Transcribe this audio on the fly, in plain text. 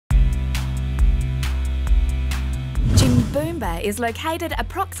Jimboomba is located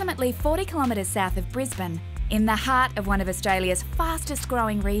approximately 40 kilometres south of Brisbane, in the heart of one of Australia's fastest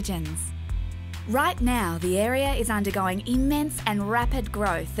growing regions. Right now, the area is undergoing immense and rapid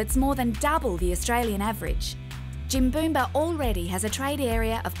growth that's more than double the Australian average. Jimboomba already has a trade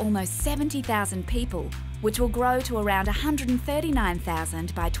area of almost 70,000 people, which will grow to around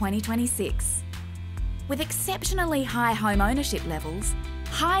 139,000 by 2026. With exceptionally high home ownership levels,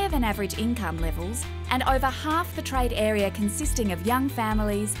 higher than average income levels, and over half the trade area consisting of young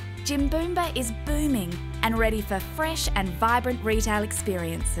families, Jimboomba is booming and ready for fresh and vibrant retail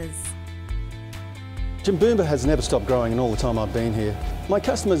experiences. Jimboomba has never stopped growing in all the time I've been here. My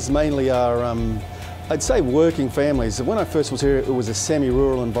customers mainly are, I'd say, working families. When I first was here, it was a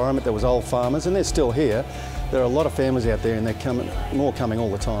semi-rural environment. There was old farmers, and they're still here. There are a lot of families out there, and they're coming all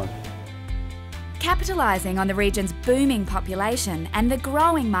the time. Capitalising on the region's booming population and the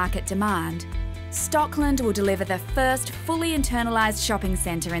growing market demand, Stockland will deliver the first fully internalised shopping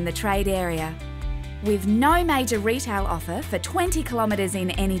centre in the trade area. With no major retail offer for 20 kilometres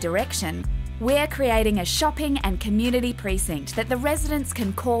in any direction, we're creating a shopping and community precinct that the residents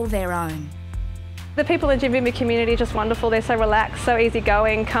can call their own. The people in the Jimboomba community are just wonderful. They're so relaxed, so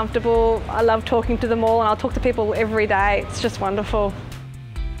easygoing, comfortable. I love talking to them all, and I'll talk to people every day. It's just wonderful.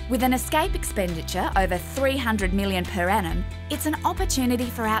 With an escape expenditure over $300 million per annum, it's an opportunity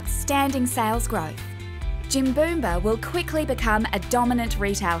for outstanding sales growth. Jimboomba will quickly become a dominant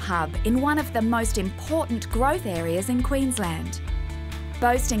retail hub in one of the most important growth areas in Queensland.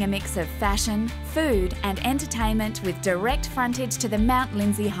 Boasting a mix of fashion, food and entertainment with direct frontage to the Mount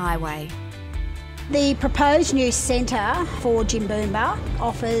Lindesay Highway. The proposed new centre for Jimboomba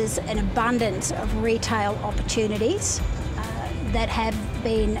offers an abundance of retail opportunities that have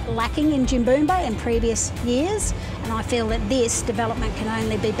been lacking in Jimboomba in previous years, and I feel that this development can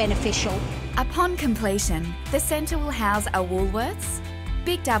only be beneficial. Upon completion, the centre will house a Woolworths,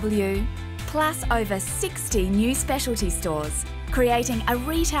 Big W, plus over 60 new specialty stores, creating a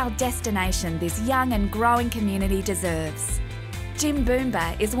retail destination this young and growing community deserves.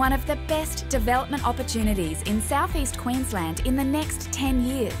 Jimboomba is one of the best development opportunities in southeast Queensland in the next 10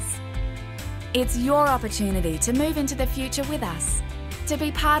 years. It's your opportunity to move into the future with us, to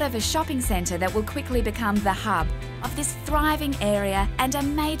be part of a shopping centre that will quickly become the hub of this thriving area and a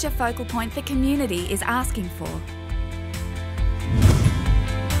major focal point the community is asking for.